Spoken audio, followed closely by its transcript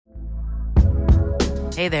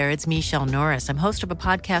Hey there, it's Michelle Norris. I'm host of a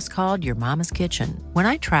podcast called Your Mama's Kitchen. When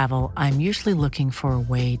I travel, I'm usually looking for a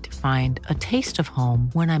way to find a taste of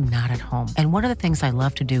home when I'm not at home. And one of the things I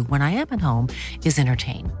love to do when I am at home is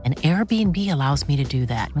entertain. And Airbnb allows me to do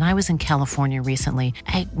that. When I was in California recently,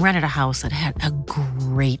 I rented a house that had a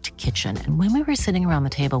great kitchen. And when we were sitting around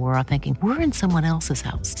the table, we were all thinking, we're in someone else's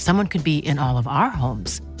house. Someone could be in all of our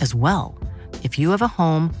homes as well. If you have a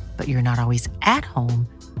home, but you're not always at home,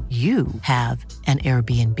 you have an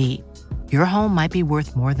Airbnb. Your home might be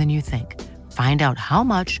worth more than you think. Find out how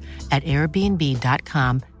much at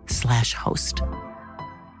airbnb.com/host.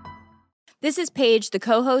 This is Paige, the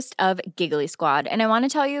co-host of Giggly Squad, and I want to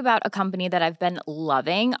tell you about a company that I've been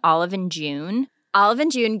loving, Olive & June. Olive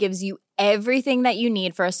 & June gives you everything that you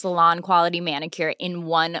need for a salon-quality manicure in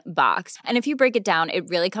one box. And if you break it down, it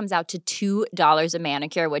really comes out to $2 a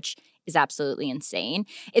manicure, which is absolutely insane.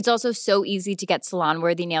 It's also so easy to get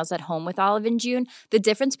salon-worthy nails at home with Olive & June. The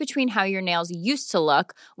difference between how your nails used to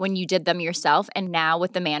look when you did them yourself and now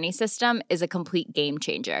with the Mani system is a complete game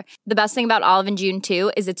changer. The best thing about Olive & June,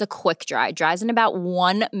 too, is it's a quick dry. Dries in about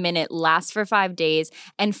 1 minute, lasts for 5 days,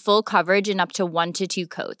 and full coverage in up to 1 to 2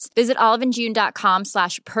 coats. Visit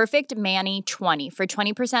oliveandjune.com/perfectmani20 for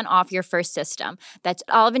 20% off your first system. That's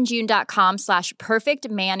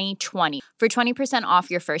oliveandjune.com/perfectmani20 for 20% off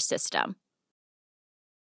your first system.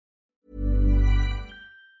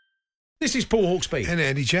 This is Paul Hawksby. And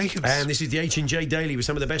Andy Jacobs. And this is the H&J Daily with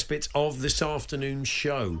some of the best bits of this afternoon's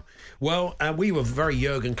show. Well, we were very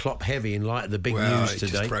Jurgen Klopp heavy in light of the big news today.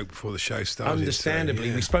 It just broke before the show started. Understandably. So,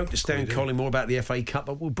 yeah. We spoke to Stan Collin more about the FA Cup,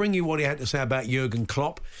 but we'll bring you what he had to say about Jurgen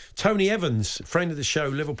Klopp. Tony Evans, friend of the show,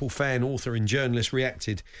 Liverpool fan, author and journalist,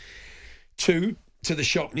 reacted to the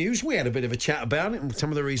shock news. We had a bit of a chat about it and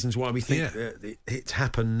some of the reasons why we think it's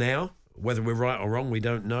happened now. Whether we're right or wrong, we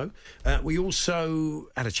don't know. We also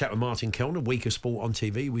had a chat with Martin Kellner, Week of Sport on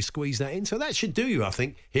TV. We squeezed that in. So that should do you, I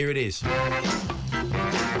think. Here it is.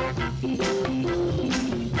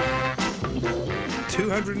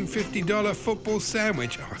 $250 football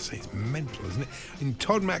sandwich. Oh, I say it's mental, isn't it? In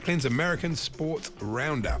Todd Macklin's American Sports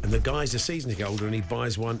Roundup. And the guy's a season ticket holder and he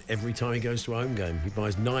buys one every time he goes to a home game. He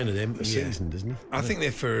buys 9 of them a season, doesn't he? I think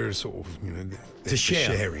they're for sort of, to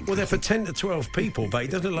share. Sharing. Well, they're for 10 to 12 people, but he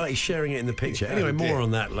doesn't look like he's sharing it in the picture. Anyway, more on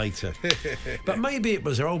that later. But maybe it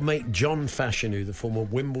was our old mate John Fashanu, the former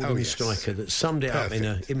Wimbledon striker, that summed it up in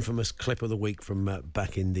an infamous clip of the week from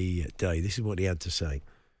back in the day. This is what he had to say.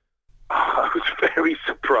 I was very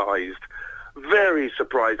surprised. Very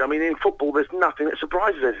surprised. I mean, in football, there's nothing that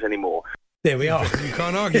surprises us anymore. There we are. You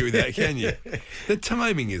can't argue with that, can you? The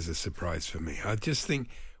timing is a surprise for me. I just think,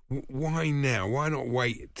 why now? Why not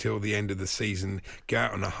wait till the end of the season, go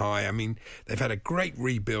out on a high? I mean, they've had a great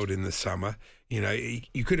rebuild in the summer.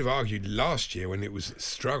 You could have argued last year when it was a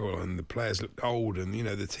struggle and the players looked old and,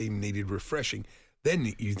 the team needed refreshing.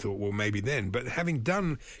 Then you thought, well, maybe then. But having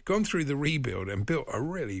gone through the rebuild and built a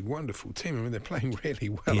really wonderful team, I mean, they're playing really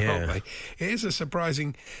well, aren't they? It is a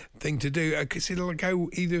surprising thing to do because it'll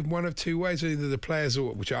go either one of two ways. Either the players,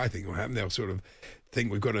 which I think will happen, they'll sort of think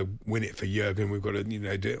we've got to win it for Jurgen, we've got to,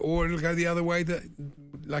 do it. Or it'll go the other way, that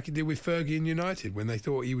like it did with Fergie and United when they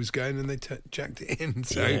thought he was going and they jacked it in.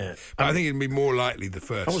 So but I think it'd be more likely the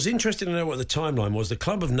first. I was interested to know what the timeline was. The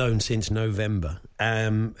club have known since November.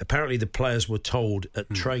 Apparently the players were told at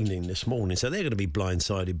training this morning, so they're going to be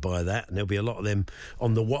blindsided by that, and there'll be a lot of them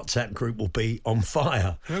on the WhatsApp group will be on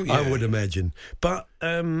fire, I would imagine. But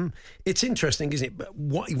it's interesting, isn't it?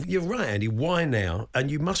 But you're right, Andy, why now? And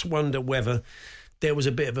you must wonder whether there was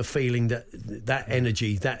a bit of a feeling that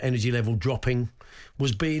energy level dropping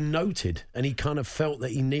was being noted, and he kind of felt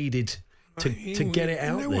that he needed to get it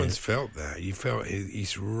out there. No one's felt that. You felt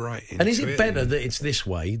he's right into it. And is it better that it's this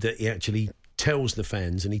way, that he actually tells the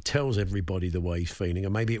fans and he tells everybody the way he's feeling,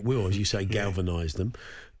 and maybe it will, as you say, galvanise them?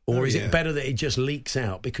 Or is it better that it just leaks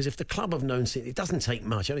out? Because if the club have known, it doesn't take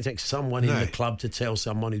much. It only takes someone in the club to tell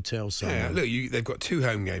someone who tells someone. Yeah, look, they've got 2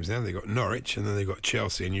 home games now. They've got Norwich and then they've got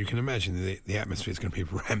Chelsea, and you can imagine the atmosphere is going to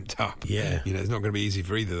be ramped up. Yeah. It's not going to be easy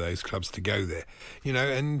for either of those clubs to go there.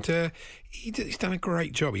 And he's done a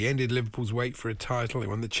great job. He ended Liverpool's wait for a title. He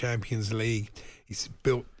won the Champions League. He's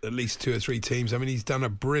built at least 2 or 3 teams. I mean, he's done a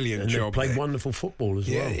brilliant job. And played wonderful football as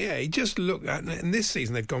well. Yeah, he just looked at, and this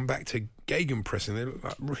season they've gone back to gegenpressing. They look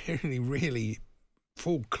like really, really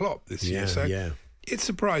full Klopp this year. So It's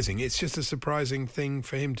surprising. It's just a surprising thing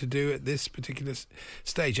for him to do at this particular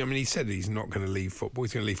stage. I mean, he said he's not going to leave football.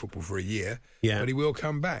 He's going to leave football for a year, but he will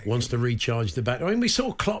come back. Wants to recharge the battery. I mean, we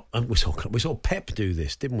saw Klopp, we saw Pep do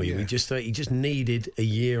this, didn't we? Yeah. We just thought he just needed a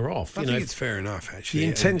year off. I think it's fair enough, actually. The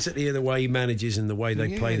intensity of the way he manages and the way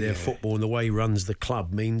they play their Yeah. football and the way he runs the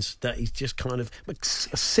club means that he's just kind of a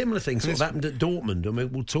similar thing sort of happened at Dortmund. I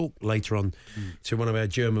mean, we'll talk later on to one of our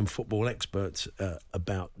German football experts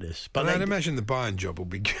about this. But I'd imagine the Bayern job will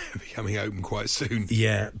be becoming open quite soon.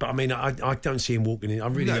 Yeah, but I mean, I don't see him walking in. I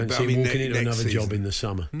really don't see him walking into another job in the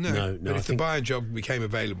summer. No. But if the Bayern job became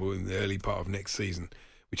available in the early part of next season,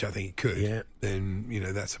 which I think it could, then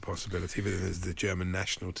that's a possibility. But then there's the German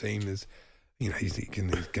national team. There's, he's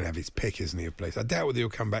going to have his pick, isn't he, of place? I doubt whether he'll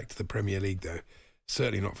come back to the Premier League though.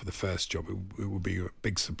 Certainly not for the first job. It would be a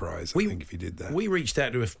big surprise, I think, if he did that. We reached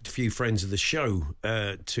out to a few friends of the show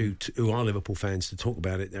who are Liverpool fans to talk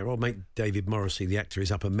about it. Their old mate David Morrissey, the actor, is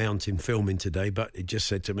up a mountain filming today, but he just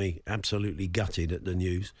said to me, absolutely gutted at the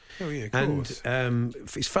news. Oh, yeah, of course. And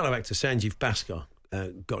his fellow actor, Sanjeev Bhaskar,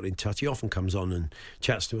 got in touch. He often comes on and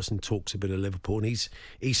chats to us and talks a bit of Liverpool, and he's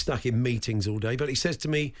stuck in meetings all day. But he says to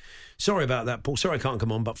me, sorry about that, Paul, sorry I can't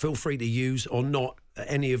come on, but feel free to use or not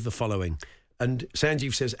any of the following. And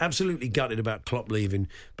Sanjeev says, absolutely gutted about Klopp leaving,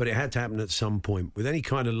 but it had to happen at some point. With any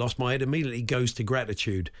kind of loss, my head immediately goes to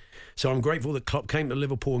gratitude. So I'm grateful that Klopp came to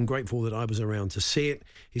Liverpool and grateful that I was around to see it.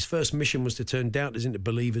 His first mission was to turn doubters into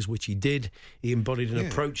believers, which he did. He embodied an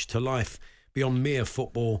approach to life beyond mere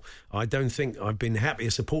football. I don't think I've been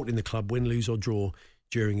happier supporting the club, win, lose or draw,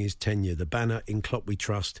 during his tenure. The banner "In Klopp We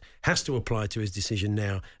Trust" has to apply to his decision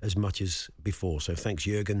now as much as before. So thanks,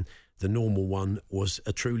 Jurgen. The normal one was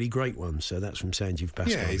a truly great one. So that's from Sanjeev Bhaskar.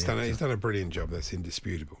 Yeah, he's done a brilliant job. That's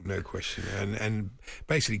indisputable, no question. And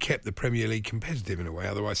basically kept the Premier League competitive in a way.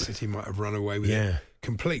 Otherwise, City might have run away with it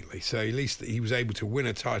completely. So at least he was able to win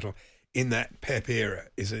a title in that Pep era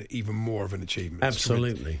is even more of an achievement.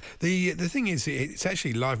 Absolutely. The thing is, it's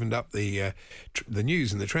actually livened up the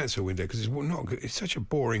news and the transfer window because it's such a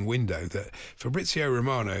boring window that Fabrizio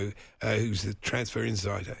Romano, who's the transfer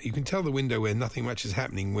insider, you can tell the window where nothing much is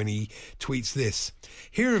happening when he tweets this.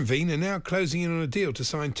 Heerenveen are now closing in on a deal to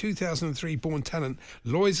sign 2003-born talent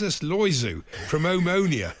Loizus Loizu from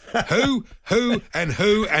Omonia. Who,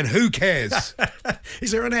 and who cares?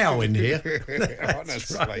 Is there an owl in here?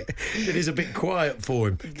 Honestly. Right. It is a bit quiet for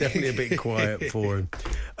him. Definitely a bit quiet for him.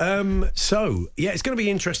 It's going to be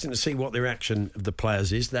interesting to see what the reaction of the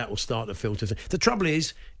players is. That will start to filter. The trouble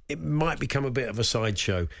is, it might become a bit of a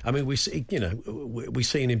sideshow. I mean, we've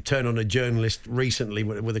seen him turn on a journalist recently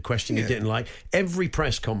with a question he didn't like. Every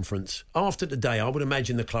press conference after today, I would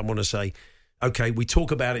imagine the club want to say, OK, we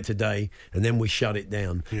talk about it today and then we shut it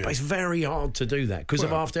down. Yeah. But it's very hard to do that because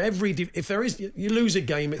after every... If there is... You lose a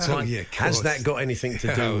game, it's has that got anything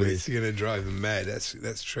to do with... It's going to drive them mad.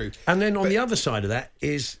 That's true. And then on the other side of that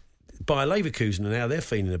is Bayer Leverkusen, and how they're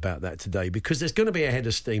feeling about that today, because there's going to be a head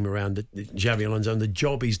of steam around Xabi Alonso and the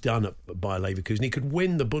job he's done at Bayer Leverkusen. He could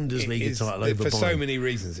win the Bundesliga title over Bayern. For so many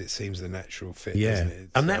reasons, it seems the natural fit, doesn't it?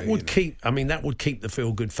 And that would keep the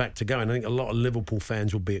feel-good factor going. I think a lot of Liverpool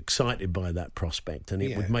fans would be excited by that prospect, and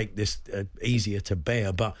it would make this easier to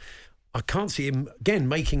bear. But I can't see him, again,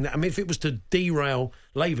 making that... I mean, if it was to derail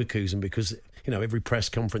Leverkusen, because... every press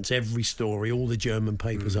conference, every story, all the German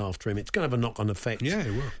papers after him. It's going to have a knock-on effect. Yeah,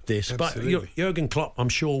 it will. This, absolutely. But Jurgen Klopp, I'm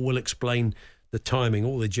sure, will explain the timing.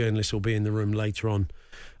 All the journalists will be in the room later on,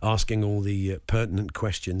 asking all the pertinent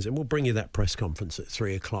questions, and we'll bring you that press conference at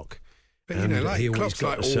 3:00. But Klopp's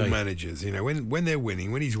like all managers. When they're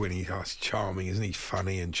winning, when he's winning, he's charming, isn't he?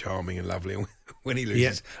 Funny and charming and lovely. And when he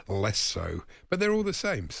loses, less so. But they're all the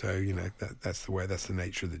same. So that's the way. That's the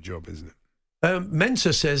nature of the job, isn't it?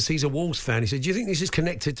 Mensah says he's a Wolves fan. He said, do you think this is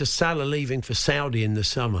connected to Salah leaving for Saudi in the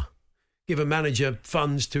summer? Give a manager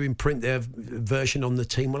funds to imprint their version on the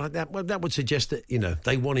team. Well, that would suggest that,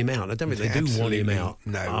 they want him out. I don't think they do want him out.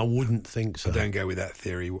 No. I wouldn't think so. I don't go with that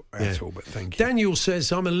theory at all, but thank you. Daniel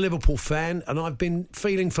says, I'm a Liverpool fan and I've been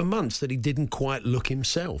feeling for months that he didn't quite look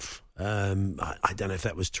himself. I don't know if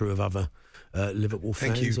that was true of other... Liverpool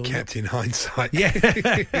fans. Thank you, Captain Hindsight. Yeah.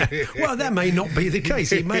 Well, that may not be the case.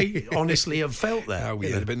 He may honestly have felt that. Oh,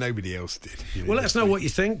 yeah, but nobody else did. Well, let us know what you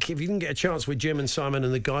think. If you didn't get a chance with Jim and Simon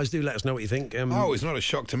and the guys, do let us know what you think. It's not a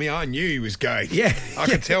shock to me. I knew he was going. Yeah. I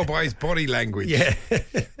could tell by his body language. Yeah.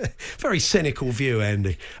 Very cynical view,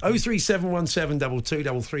 Andy. 03717 22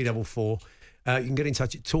 3344. You can get in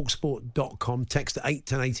touch at talksport.com, text to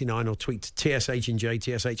 81089 or tweet to TSH&J,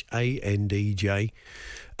 TSHANDJ.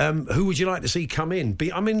 Who would you like to see come in?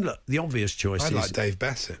 Look, the obvious choice I'd like Dave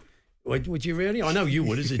Bassett. Would you really? I know you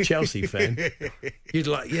would as a Chelsea fan. You'd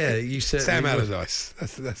like, you said Sam Allardyce.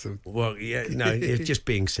 That's a... Well, yeah, no, it's just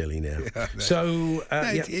being silly now. Yeah, no. So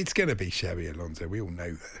it's going to be Xabi Alonso. We all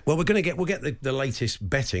know that. Well, we'll get the latest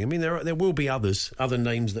betting. I mean, there will be other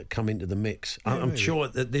names that come into the mix. I'm sure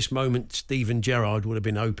at this moment Steven Gerrard would have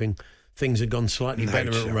been hoping things had gone slightly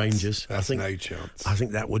better at Rangers. That's no chance. I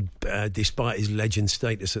think that would, despite his legend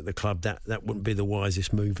status at the club, that wouldn't be the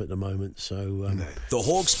wisest move at the moment. So, No. The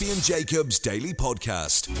Hawksby and Jacobs Daily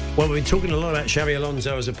Podcast. Well, we've been talking a lot about Xabi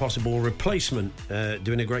Alonso as a possible replacement,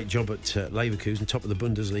 doing a great job at Leverkusen, top of the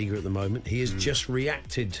Bundesliga at the moment. He has just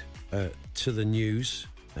reacted to the news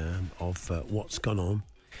of what's gone on.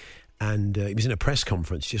 And he was in a press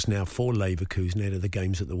conference just now for Leverkusen ahead of the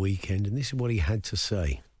games at the weekend, and this is what he had to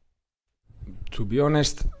say. To be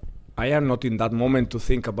honest, I am not in that moment to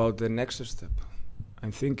think about the next step.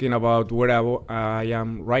 I'm thinking about where I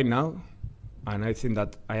am right now, and I think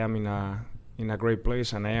that I am in a great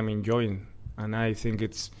place, and I am enjoying, and I think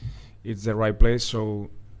it's the right place. So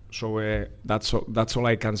that's all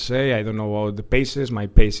I can say. I don't know about the paces. My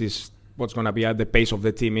pace is what's going to be at the pace of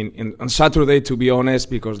the team on Saturday, to be honest,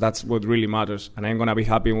 because that's what really matters. And I'm going to be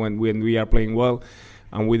happy when we are playing well,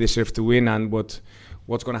 and we deserve to win. And what's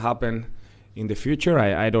going to happen in the future,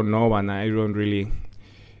 I don't know, and I don't really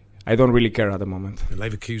care at the moment. The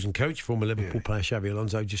Leverkusen coach, former Liverpool player Xabi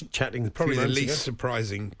Alonso, just chatting. Probably the least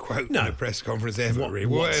surprising quote in the press conference ever.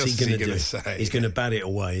 What else is he going to say? He's going to bat it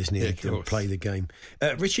away, isn't he? Yeah, He'll play the game.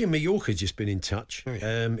 Richie in Mallorca's just been in touch. Oh,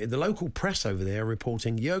 yeah. The local press over there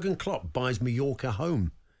reporting Jurgen Klopp buys Mallorca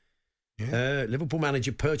home. Yeah. Liverpool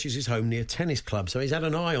manager purchases home near tennis club, so he's had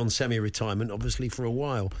an eye on semi-retirement, obviously, for a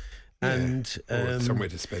while. And somewhere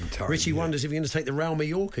to spend time. Richie wonders if you're going to take the Real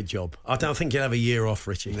Mallorca job. I don't think you'll have a year off,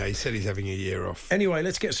 Richie. No, he said he's having a year off. Anyway,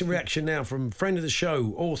 let's get some reaction now from friend of the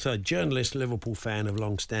show, author, journalist, Liverpool fan of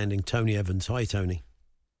long-standing, Tony Evans. Hi, Tony.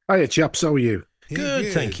 Hiya, chaps. How are you?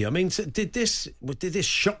 Good, thank you. I mean, did this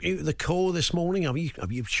shock you to the core this morning? I mean,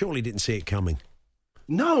 you surely didn't see it coming.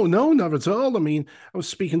 No, not at all. I mean, I was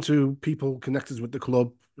speaking to people connected with the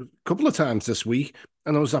club a couple of times this week,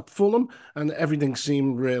 and I was at Fulham, and everything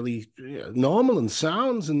seemed really normal and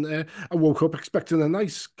sound. And I woke up expecting a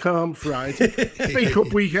nice, calm Friday, fake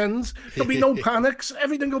up weekends. There'll be no panics.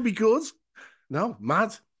 Everything will be good. No,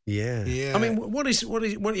 mad. Yeah. I mean, what's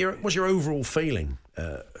your overall feeling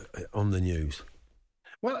on the news?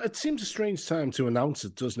 Well, it seems a strange time to announce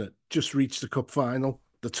it, doesn't it? Just reached the cup final,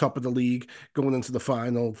 the top of the league, going into the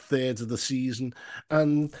final third of the season.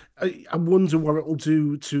 And I wonder what it'll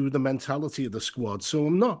do to the mentality of the squad. So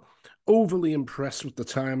I'm not overly impressed with the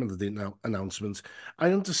time of the announcement.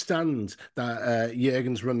 I understand that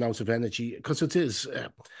Jurgen's run out of energy, because it is,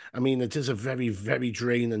 it is a very, very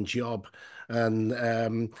draining job.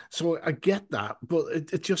 And so I get that, but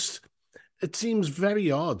it seems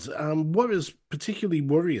very odd. What is particularly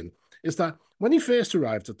worrying is that when he first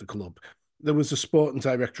arrived at the club, there was a sporting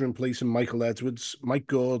director in place in Michael Edwards. Mike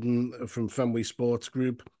Gordon from Fenway Sports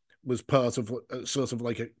Group was part of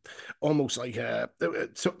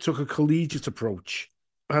took a collegiate approach.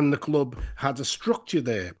 And the club had a structure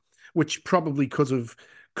there, which probably could have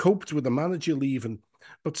coped with the manager leaving.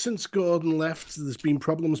 But since Gordon left, there's been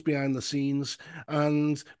problems behind the scenes,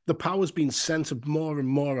 and the power's been centred more and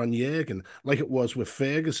more on Jurgen, like it was with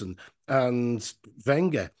Ferguson and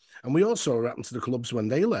Wenger. And we also what happened to the clubs when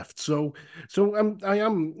they left. So I'm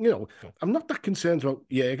not that concerned about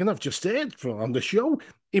Jurgen. I've just heard on the show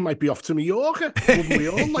he might be off to Mallorca. Wouldn't we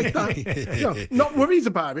all like that? Not worried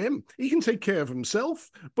about him. He can take care of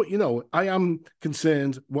himself. But I am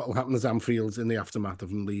concerned what will happen at Anfield in the aftermath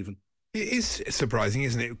of him leaving. It is surprising,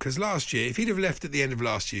 isn't it? Because last year, if he'd have left at the end of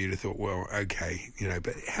last year, you'd have thought, well, okay,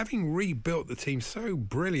 but having rebuilt the team so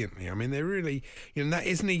brilliantly, I mean, they're really, that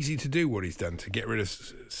isn't easy to do what he's done, to get rid of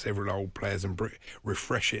several old players and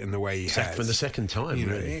refresh it in the way he has. For the second time,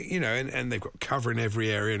 really. And they've got cover in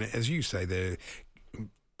every area, and as you say, they're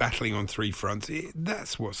battling on three fronts.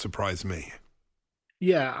 That's what surprised me.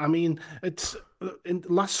 Yeah, I mean,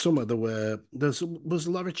 last summer there was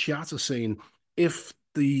a lot of chatter saying if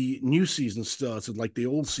the new season started like the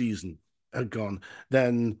old season had gone,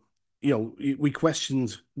 then, we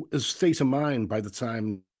questioned his state of mind by the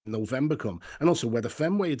time November come, and also whether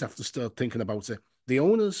Fenway would have to start thinking about it, the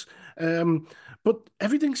owners. But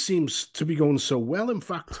everything seems to be going so well. In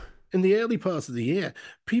fact, in the early part of the year,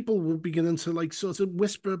 people were beginning to sort of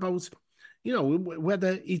whisper about,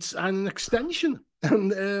 whether it's an extension.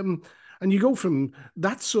 And you go from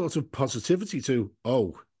that sort of positivity to,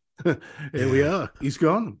 here we are. He's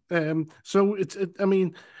gone. So it's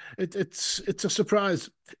a surprise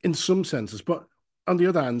in some senses, but on the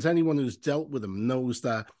other hand, anyone who's dealt with him knows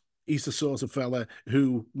that he's the sort of fella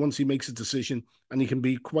who, once he makes a decision, and he can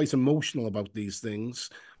be quite emotional about these things,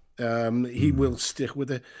 he will stick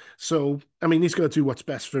with it. So, I mean, he's got to do what's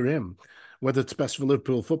best for him. Whether it's best for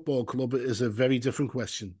Liverpool Football Club is a very different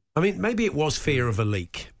question. I mean, maybe it was fear of a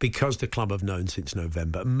leak because the club have known since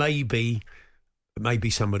November. Maybe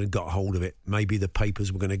someone had got hold of it. Maybe the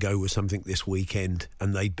papers were going to go with something this weekend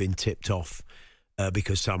and they'd been tipped off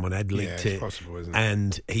because someone had leaked it. Possible, isn't it?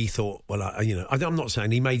 And he thought, well, I'm not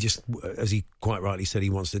saying he may just, as he quite rightly said, he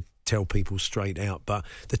wants to tell people straight out. But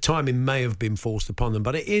the timing may have been forced upon them.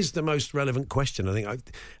 But it is the most relevant question, I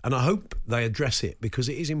think. And I hope they address it because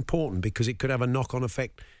it is important, because it could have a knock-on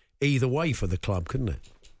effect either way for the club, couldn't it?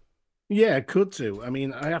 Yeah, it could do. I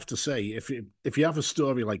mean, I have to say, if you have a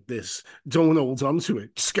story like this, don't hold on to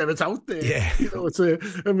it. Just get it out there. Yeah, it's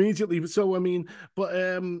immediately. So I mean, but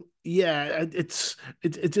yeah,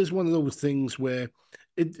 it is one of those things where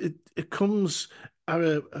it comes at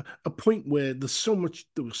a point where there was so much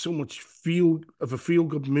feel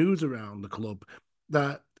good mood around the club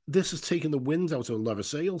that this has taken the wind out of a lot of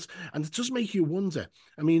sails, and it does make you wonder.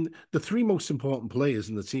 I mean, the three most important players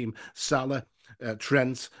in the team, Salah,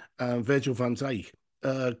 Trent, and Virgil van Dijk,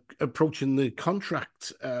 approaching the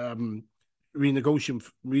contract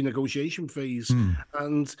renegotiation phase.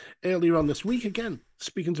 And earlier on this week, again,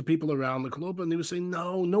 speaking to people around the club, and they were saying,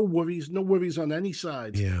 no worries on any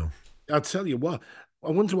side. Yeah. I'll tell you what, I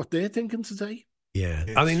wonder what they're thinking today. Yeah,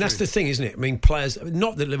 I mean, that's the thing, isn't it? I mean, players,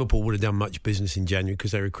 not that Liverpool would have done much business in January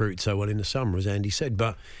because they recruited so well in the summer, as Andy said,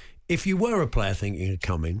 but if you were a player thinking of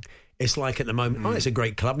coming, it's like at the moment, it's a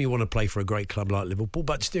great club and you want to play for a great club like Liverpool,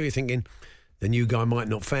 but still you're thinking the new guy might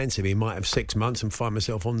not fancy me, he might have 6 months and find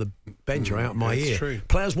myself on the bench or out my ear. True.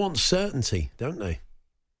 Players want certainty, don't they?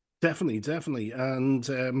 Definitely.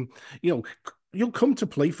 And, you'll come to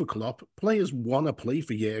play for Klopp. Players want to play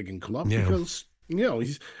for Jurgen Klopp because...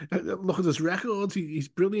 he's look at his record. He's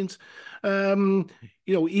brilliant.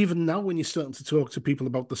 Even now when you're starting to talk to people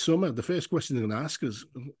about the summer, the first question they're going to ask is,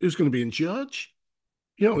 who's going to be in charge?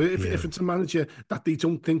 If it's a manager that they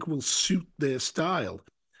don't think will suit their style,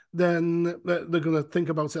 then they're going to think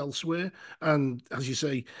about elsewhere. And as you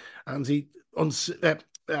say, Andy, uncertainty,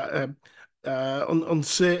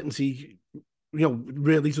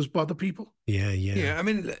 really does bother people. Yeah, I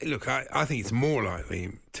mean, look, I think it's more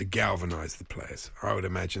likely to galvanise the players. I would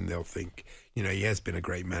imagine they'll think, he has been a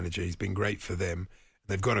great manager. He's been great for them.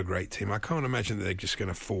 They've got a great team. I can't imagine that they're just going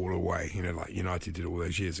to fall away, like United did all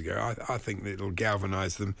those years ago. I think that it'll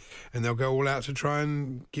galvanise them and they'll go all out to try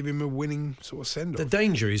and give him a winning sort of send-off. The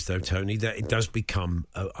danger is, though, Tony, that it does become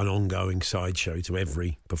an ongoing sideshow to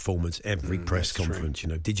every performance, every press conference.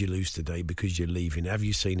 True. Did you lose today because you're leaving? Have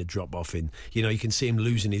you seen a drop-off in? You can see him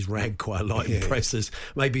losing his rag quite a lot in presses,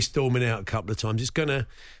 maybe storming out a couple of times.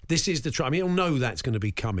 This is the try. I mean, he'll know that's going to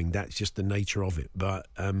be coming. That's just the nature of it. But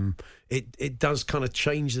it does kind of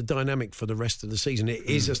change the dynamic for the rest of the season.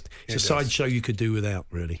 It's a sideshow you could do without,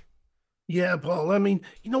 really. Yeah, Paul. I mean,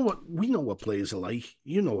 you know what? We know what players are like.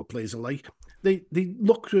 You know what players are like. They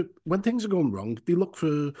look for, when things are going wrong, they look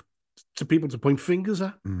to people to point fingers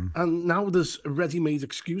at. And now there's a ready-made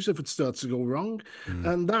excuse if it starts to go wrong.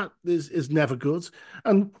 And that is never good.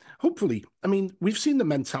 And hopefully, I mean, we've seen the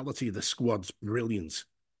mentality of the squad's brilliant.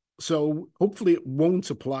 So hopefully it won't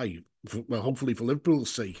apply, hopefully for Liverpool's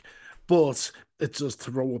sake. But it does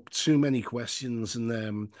throw up too many questions,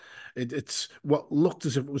 and it's what looked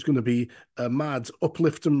as if it was going to be a mad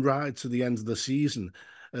uplifting ride to the end of the season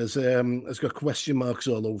has got question marks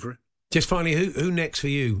all over it. Just finally, who next for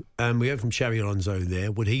you? We heard from Xabi Alonso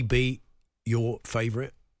there. Would he be your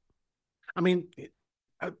favourite? I mean,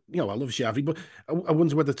 I love Xavi, but I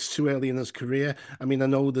wonder whether it's too early in his career. I mean, I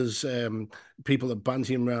know there's people that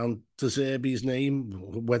bandying around De Zerbi's name,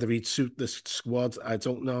 whether he'd suit this squad, I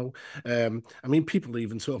don't know. I mean, people are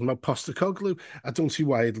even talking about Postecoglou. I don't see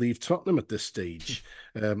why he'd leave Tottenham at this stage.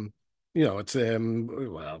 It's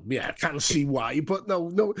I can't see why, but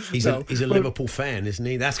no. He's a Liverpool fan, isn't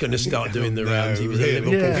he? That's going to start doing the rounds. He was a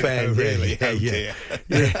Liverpool fan, really. Yeah.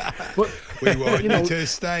 But we want you to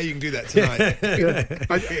stay. You can do that tonight.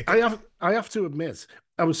 I have to admit,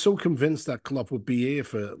 I was so convinced that Klopp would be here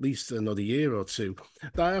for at least another year or two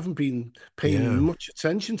that I haven't been paying much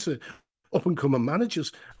attention to up and coming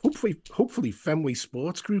managers. Hopefully, Fenway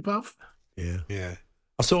Sports Group have. Yeah.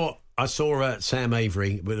 I saw Sam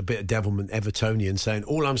Avery with a bit of devilment Evertonian saying,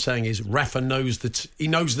 all I'm saying is Rafa knows he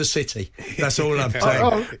knows the city. That's all I'm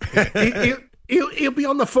saying. He'll be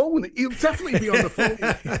on the phone. He'll definitely be on the phone.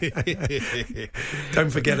 Don't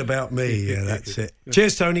forget about me. Yeah, that's it.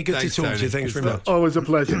 Cheers, Tony. Good to talk to you. Thanks very much. Always a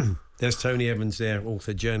pleasure. There's Tony Evans there,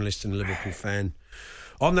 author, journalist and Liverpool fan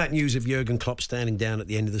On that news of Jurgen Klopp standing down at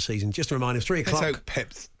the end of the season, just a reminder, 3 o'clock. Let's hope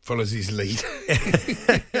Pep follows his lead.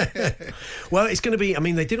 Well, it's going to be, I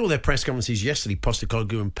mean, they did all their press conferences yesterday,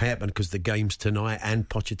 Postecoglou and Pep, and because the game's tonight, and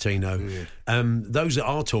Pochettino. Yeah. Those that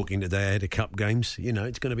are talking today ahead of cup games, you know,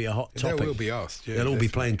 it's going to be a hot topic. They will be asked. Yeah, they'll all be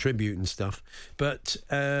playing tribute and stuff. But,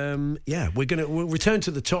 we'll return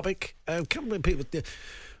to the topic. A couple of people...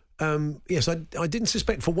 yes, I didn't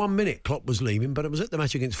suspect for 1 minute Klopp was leaving, but it was at the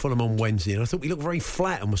match against Fulham on Wednesday, and I thought we looked very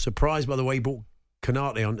flat and was surprised by the way he brought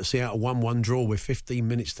Canate on to see out a 1-1 draw with 15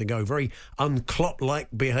 minutes to go. Very un-Klopp-like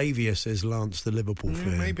behaviour, says Lance, the Liverpool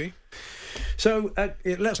fan. Maybe. So let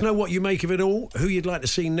us know what you make of it all, who you'd like to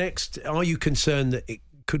see next. Are you concerned that it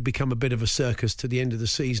could become a bit of a circus to the end of the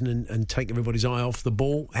season and take everybody's eye off the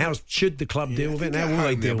ball? How should the club deal with it? How will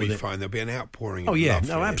they deal with it? Fine. There'll be an outpouring of love.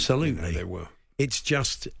 No, absolutely. They will. It's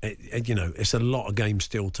just, it's a lot of games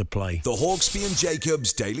still to play. The Hawksbee and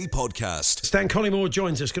Jacobs Daily Podcast. Stan Collymore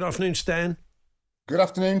joins us. Good afternoon, Stan. Good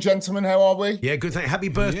afternoon, gentlemen. How are we? Yeah, good. Happy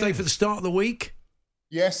birthday for the start of the week.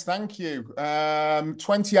 Yes, thank you.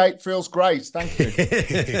 28 feels great. Thank you.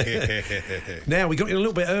 Now, we got you a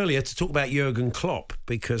little bit earlier to talk about Jurgen Klopp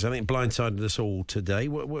because I think blindsided us all today.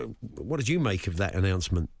 What did you make of that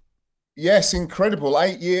announcement? Yes, incredible.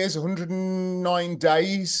 8 years, 109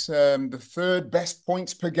 days, the third best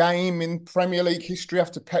points per game in Premier League history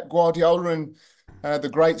after Pep Guardiola and the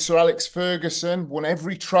great Sir Alex Ferguson. Won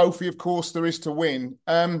every trophy, of course, there is to win.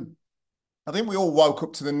 I think we all woke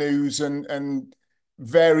up to the news and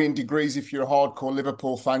varying degrees. If you're a hardcore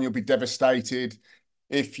Liverpool fan, you'll be devastated.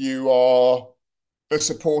 If you are a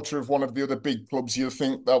supporter of one of the other big clubs, you'll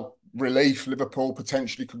think they'll relief. Liverpool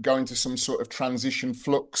potentially could go into some sort of transition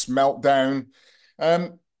flux meltdown.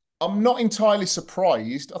 I'm not entirely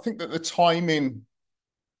surprised. I think that the timing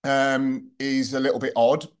is a little bit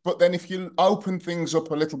odd, but then if you open things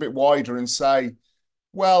up a little bit wider and say,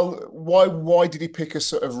 well, why did he pick a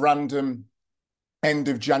sort of random end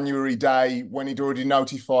of January day when he'd already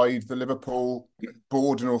notified the Liverpool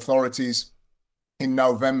board and authorities in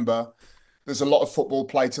November? There's a lot of football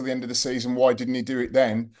play till the end of the season. Why didn't he do it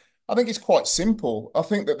then? I think it's quite simple. I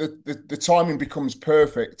think that the timing becomes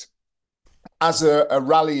perfect as a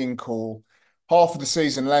rallying call. Half of the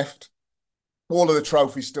season left, all of the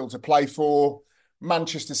trophies still to play for,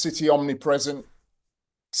 Manchester City omnipresent,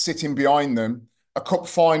 sitting behind them, a cup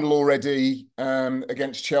final already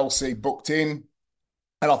against Chelsea booked in.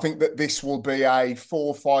 And I think that this will be a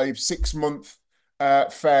 4, 5, 6 month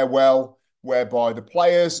farewell whereby the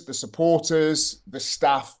players, the supporters, the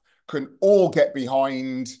staff can all get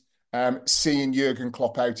behind seeing Jurgen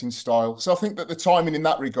Klopp out in style. So I think that the timing in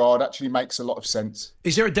that regard actually makes a lot of sense.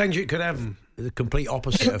 Is there a danger it could have the complete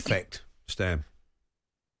opposite effect, Stan?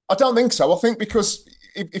 I don't think so. I think because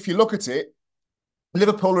if you look at it,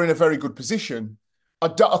 Liverpool are in a very good position. I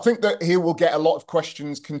think that he will get a lot of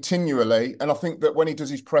questions continually. And I think that when he does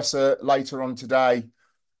his presser later on today,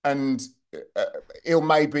 and he'll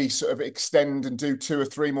maybe sort of extend and do 2 or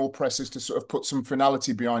 3 more presses to sort of put some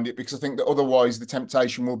finality behind it, because I think that otherwise the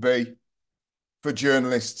temptation will be for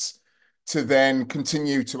journalists to then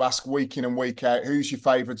continue to ask week in and week out, who's your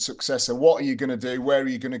favoured successor? What are you going to do? Where are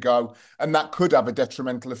you going to go? And that could have a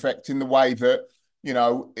detrimental effect in the way that, you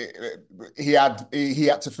know, he had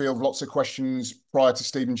to field lots of questions prior to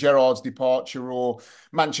Steven Gerrard's departure, or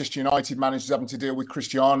Manchester United managers having to deal with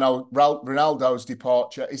Cristiano Ronaldo's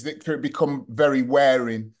departure, is that it could become very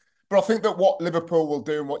wearing. But I think that what Liverpool will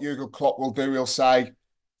do and what Jurgen Klopp will do, he'll say,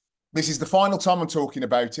 this is the final time I'm talking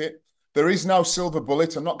about it. There is no silver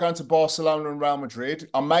bullet. I'm not going to Barcelona and Real Madrid.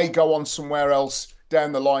 I may go on somewhere else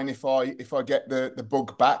down the line if I get the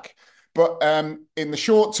bug back. But in the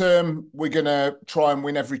short term, we're going to try and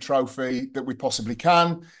win every trophy that we possibly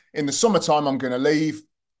can. In the summertime, I'm going to leave.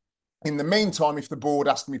 In the meantime, if the board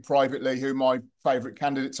ask me privately who my favourite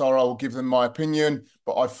candidates are, I will give them my opinion,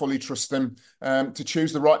 but I fully trust them to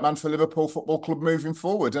choose the right man for Liverpool Football Club moving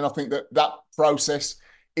forward. And I think that process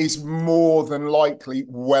is more than likely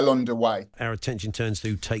well underway. Our attention turns to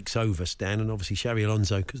who takes over, Stan, and obviously Xabi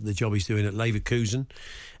Alonso, because of the job he's doing at Leverkusen,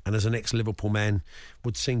 and as an ex-Liverpool man,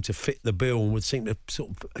 would seem to fit the bill and would seem to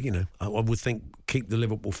sort of, you know, I would think keep the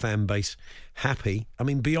Liverpool fan base happy. I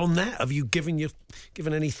mean, beyond that, have you given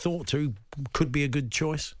any thought to who could be a good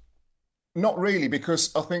choice? Not really,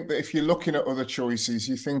 because I think that if you're looking at other choices,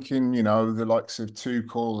 you're thinking, you know, the likes of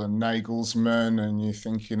Tuchel and Nagelsmann, and you're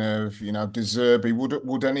thinking of, you know, De Zerbi.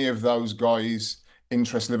 Would any of those guys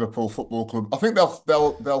interest Liverpool Football Club? I think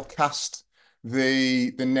they'll cast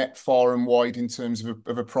the net far and wide in terms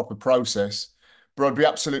of a proper process. But I'd be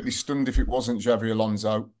absolutely stunned if it wasn't Xabi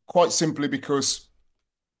Alonso, quite simply because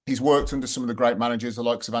He's worked under some of the great managers, the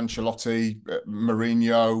likes of Ancelotti,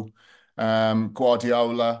 Mourinho,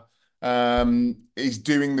 Guardiola. He's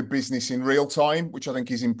doing the business in real time, which I think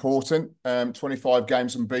is important. 25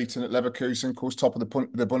 games unbeaten at Leverkusen, of course, top of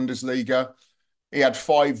the Bundesliga. He had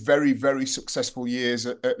 5 very, very successful years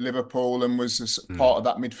at Liverpool and was part of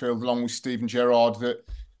that midfield along with Steven Gerrard that,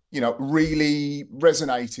 really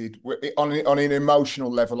resonated on an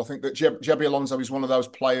emotional level. I think that Xabi Alonso is one of those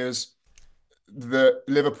players that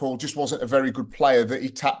Liverpool just wasn't a very good player, that he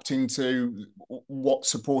tapped into what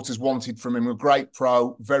supporters wanted from him. A great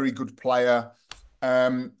pro, very good player.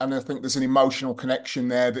 And I think there's an emotional connection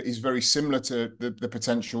there that is very similar to the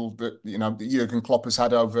potential that Jurgen Klopp has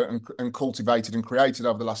had over and cultivated and created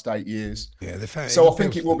over the last 8 years. Yeah, so I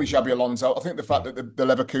think it will be Xabi Alonso. I think the fact that the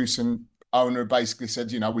Leverkusen owner basically said,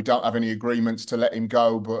 we don't have any agreements to let him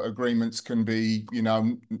go, but agreements can be,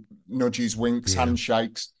 nudges, winks,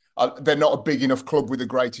 handshakes. They're not a big enough club, with the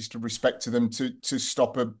greatest of respect to them, to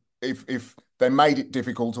stop if they made it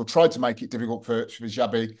difficult or tried to make it difficult for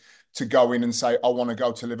Xabi to go in and say, I want to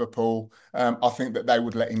go to Liverpool. I think that they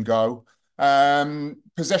would let him go.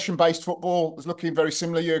 Possession-based football is looking very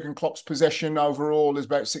similar. Jurgen Klopp's possession overall is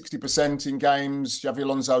about 60% in games. Xabi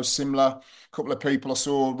Alonso's similar. A couple of people I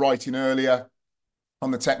saw writing earlier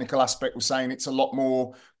on the technical aspect were saying it's a lot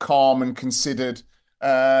more calm and considered,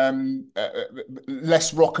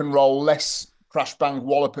 less rock and roll, less crash bang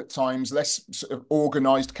wallop at times, less sort of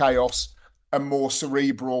organised chaos and more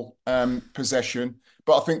cerebral possession.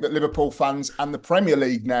 But I think that Liverpool fans and the Premier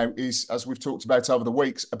League now is, as we've talked about over the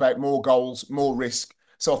weeks, about more goals, more risk.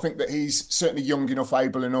 So I think that he's certainly young enough,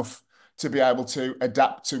 able enough to be able to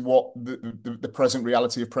adapt to what the present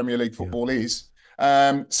reality of Premier League football is.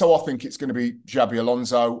 So I think it's going to be Xabi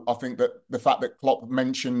Alonso. I think that the fact that Klopp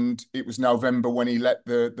mentioned it was November when he let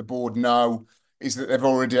the board know is that they've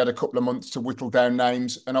already had a couple of months to whittle down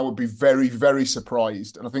names, and I would be very, very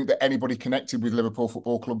surprised. And I think that anybody connected with Liverpool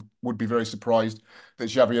Football Club would be very surprised that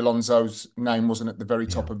Xabi Alonso's name wasn't at the very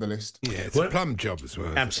top of the list. Yeah, it's a plum job as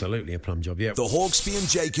well. Absolutely a plum job, yeah. The Hawksby and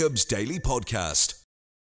Jacobs Daily Podcast.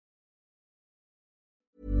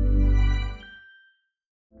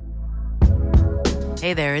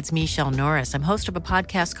 Hey there, it's Michelle Norris. I'm host of a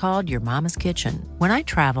podcast called Your Mama's Kitchen. When I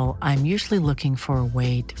travel, I'm usually looking for a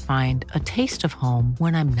way to find a taste of home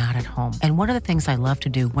when I'm not at home. And one of the things I love to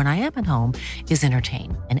do when I am at home is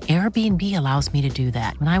entertain. And Airbnb allows me to do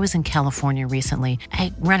that. When I was in California recently,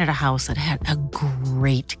 I rented a house that had a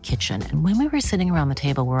great kitchen. And when we were sitting around the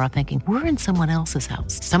table, we were all thinking, we're in someone else's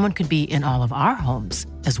house. Someone could be in all of our homes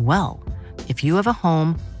as well. If you have a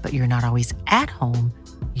home, but you're not always at home,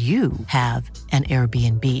 you have an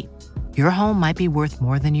Airbnb. Your home might be worth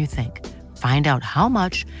more than you think. Find out how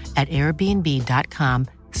much at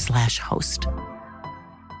airbnb.com/host.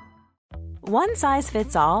 One size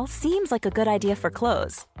fits all seems like a good idea for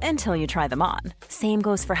clothes until you try them on. Same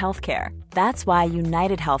goes for healthcare. That's why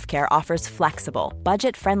United Healthcare offers flexible,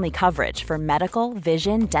 budget-friendly coverage for medical,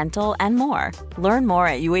 vision, dental, and more. Learn more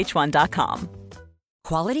at uh1.com.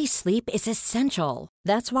 Quality sleep is essential.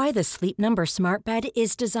 That's why the Sleep Number Smart Bed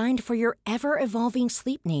is designed for your ever-evolving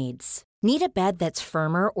sleep needs. Need a bed that's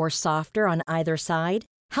firmer or softer on either side?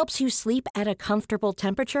 Helps you sleep at a comfortable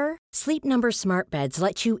temperature? Sleep Number Smart Beds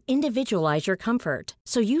let you individualize your comfort,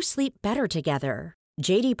 so you sleep better together.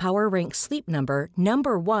 J.D. Power ranks Sleep Number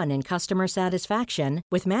number 1 in customer satisfaction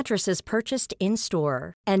with mattresses purchased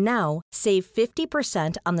in-store. And now, save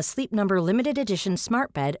 50% on the Sleep Number Limited Edition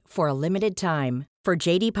Smart Bed for a limited time. For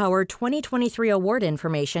J.D. Power 2023 award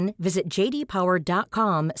information, visit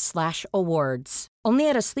jdpower.com/awards. Only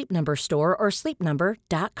at a Sleep Number store or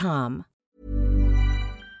sleepnumber.com.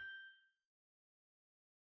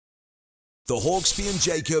 The Hawksby and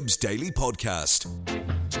Jacobs Daily Podcast.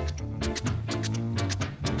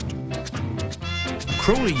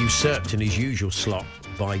 Cruelly usurped in his usual slot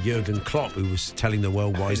by Jurgen Klopp, who was telling the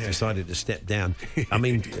world why he's decided to step down. I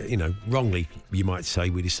mean, wrongly, you might say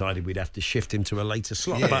we decided we'd have to shift him to a later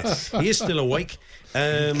slot. Yes. But he is still awake.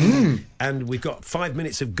 And we've got 5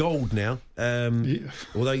 minutes of gold now.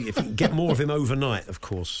 Although if you can get more of him overnight, of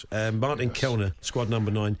course. Martin Kellner, squad number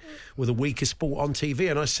 9, with the weakest sport on TV.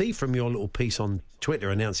 And I see from your little piece on Twitter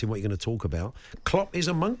announcing what you're going to talk about, Klopp is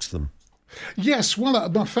amongst them. Yes, well,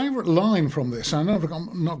 my favourite line from this, I know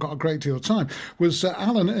I've not got a great deal of time, was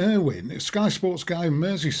Alan Irwin, Sky Sports guy in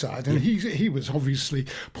Merseyside, and he was obviously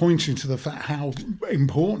pointing to the fact how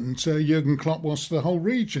important Jurgen Klopp was to the whole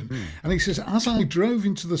region. And he says, as I drove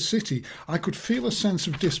into the city, I could feel a sense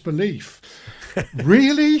of disbelief.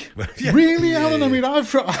 Really? Really, Alan? I mean,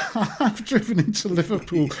 I've driven into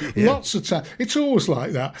Liverpool lots of times. It's always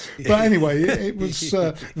like that. But anyway, it was.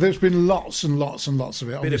 There's been lots and lots and lots of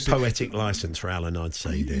it. Bit of poetic license for Alan, I'd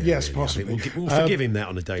say. There, yes, really. possibly. We'll forgive him that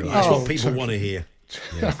on a daily. That's what people want to hear.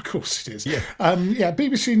 Yeah. Of course it is.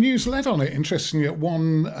 BBC News led on it, interestingly, at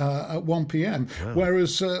 1 p.m,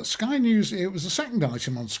 whereas Sky News, it was the second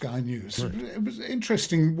item on Sky News. Right. It was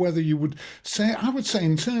interesting whether you would say, I would say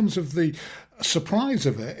in terms of the surprise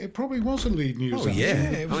of it, it probably was a lead news.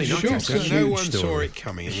 It was a shock. No one saw it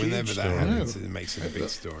coming, and whenever that happens, it makes it a big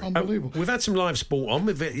story. Unbelievable. We've had some live sport on.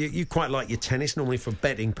 You quite like your tennis, normally for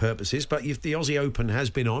betting purposes, but the Aussie Open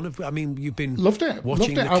has been on. I mean, you've been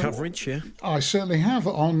watching the coverage, I certainly have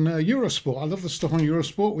on Eurosport. I love the stuff on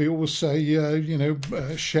Eurosport. We always say,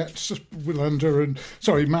 Shet,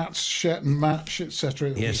 Mats, Shet and Match,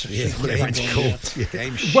 etc. Yes, whatever it's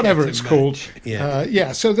called. Whatever it's called.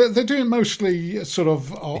 Yeah. So they're doing mostly sort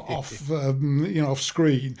of off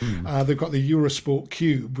screen. They've got the Eurosport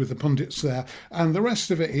Cube with the pundits there, and the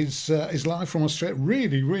rest of it is live from Australia.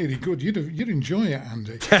 Really, really good. You'd enjoy it,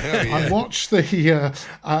 Andy. I watched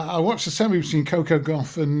the semi between Coco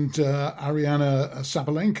Gauff and Ariana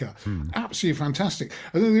Sabalenka. Absolutely fantastic.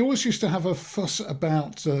 And then they always used to have a fuss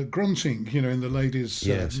about grunting, in the ladies'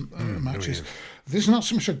 matches. There's not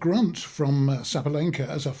so much a grunt from Sabalenka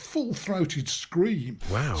as a full-throated scream.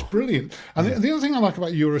 Wow. It's brilliant. And the other thing I like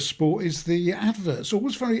about Eurosport is the adverts,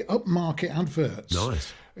 always very upmarket adverts.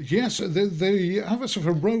 Nice. Yes, the adverts are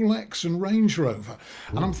for Rolex and Range Rover.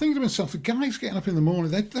 And I'm thinking to myself, the guys getting up in the morning,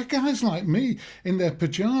 they're guys like me in their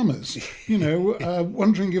pyjamas,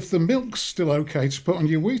 wondering if the milk's still okay to put on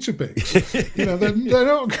your Weetabix.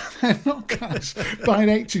 They're not guys buying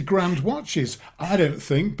 80 grand watches, I don't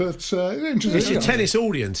think, but... it's your tennis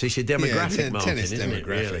audience, it's your demographic, Martin, tennis isn't demographic, it,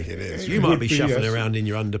 really? it is. You might be shuffling around in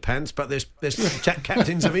your underpants, but there's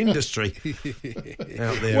captains of industry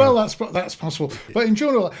out there. Well, that's possible. But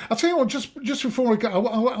enjoy. I'll tell you what, just before I go,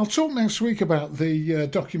 I'll talk next week about the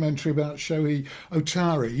documentary about Shohei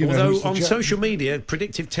Ohtani. Although on social media,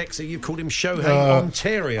 predictive text that you called him Shohei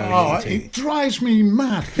Ontario. It drives me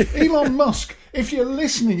mad. Elon Musk, if you're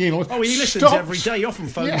listening, Elon... Oh, he listens every day. He often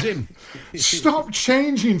phones in. Stop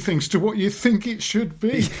changing things to what you think it should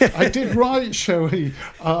be. I did write Shohei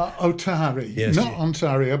Ohtani, not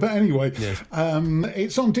Ontario, but anyway,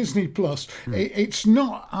 it's on Disney+. It's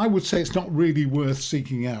not, I would say it's not really worth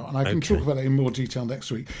seeking out, and I can talk about it in more detail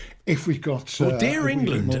next week if we've got... Dear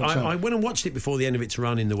England, I went and watched it before the end of its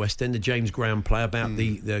run in the West End, the James Graham play about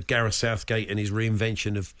the Gareth Southgate and his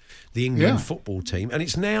reinvention of the England football team, and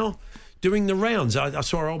it's now doing the rounds. I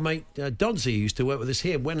saw our old mate Dodsey, who used to work with us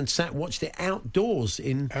here, went and watched it outdoors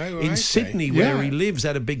in Sydney, where he lives,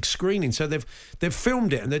 at a big screening. So they've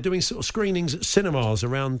filmed it, and they're doing sort of screenings at cinemas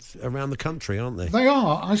around the country, aren't they? They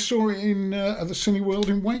are. I saw it in at the Cineworld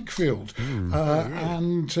in Wakefield,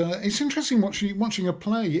 and it's interesting watching a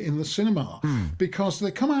play in the cinema because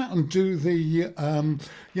they come out and do the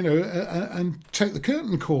and take the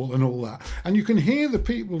curtain call and all that, and you can hear the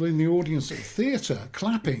people in the audience at the theatre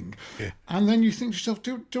clapping. And then you think to yourself,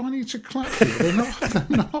 do I need to clap for you? They're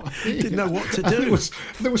not here. Didn't know what to do.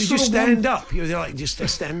 There was Did you stand up? You were like, just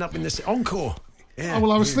stand up in this encore. Yeah. I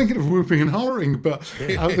was thinking of whooping and hollering, but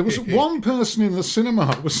there was one person in the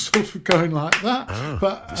cinema was sort of going like that.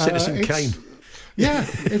 But Citizen Kane. Yeah,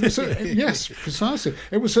 it was. Yes, precisely.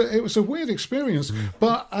 It was a weird experience,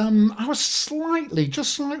 but I was slightly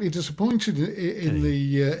disappointed in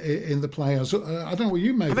the players. I don't know what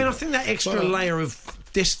you made. I mean, I think that extra layer of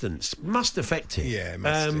distance must affect it. Yeah, it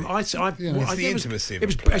must I the intimacy of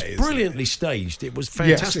it was brilliantly staged. It was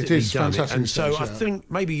fantastically done. And so I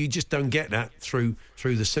think maybe you just don't get that through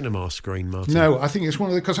the cinema screen, Martin. No, I think it's one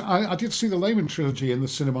of the... Because I did see the Lehman trilogy in the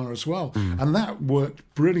cinema as well, and that worked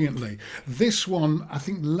brilliantly. This one, I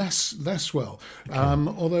think, less well. Okay.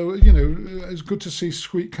 Although, it's good to see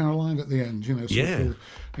Sweet Caroline at the end,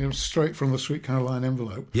 straight from the Sweet Caroline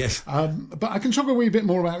envelope. Yes. But I can talk a wee bit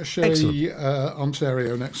more about Shohei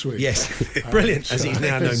Ontario next week. Yes, brilliant, as he's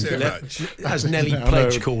now known, as Nelly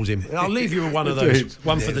Pledge calls him. I'll leave you with one of those,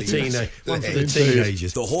 one for the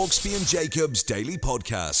teenagers. The Hawksby and Jacobs Daily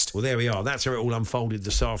Podcast. Well, there we are. That's how it all unfolded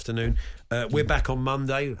this afternoon. We're back on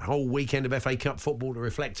Monday, whole weekend of FA Cup football to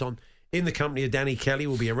reflect on. In the company of Danny Kelly,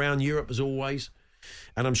 we'll be around Europe as always.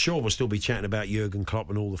 And I'm sure we'll still be chatting about Jurgen Klopp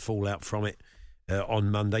and all the fallout from it.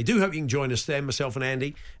 on Monday. Do hope you can join us there, myself and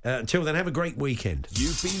Andy. Until then, have a great weekend.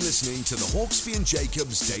 You've been listening to the Hawksby and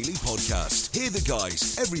Jacobs Daily Podcast. Hear the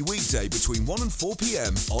guys every weekday between 1 and 4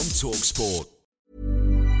 p.m. on TalkSport.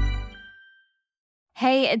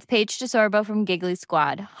 Hey, it's Paige DeSorbo from Giggly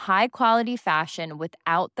Squad. High quality fashion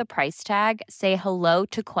without the price tag. Say hello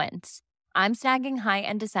to Quince. I'm snagging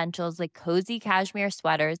high-end essentials like cozy cashmere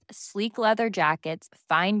sweaters, sleek leather jackets,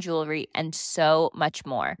 fine jewelry, and so much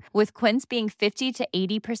more. With Quince being 50 to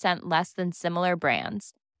 80% less than similar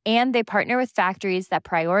brands. And they partner with factories that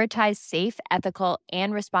prioritize safe, ethical,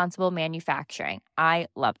 and responsible manufacturing. I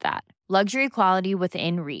love that. Luxury quality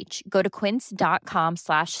within reach. Go to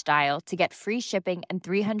quince.com/style to get free shipping and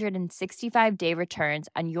 365-day returns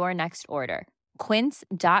on your next order.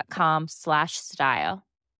 Quince.com/style.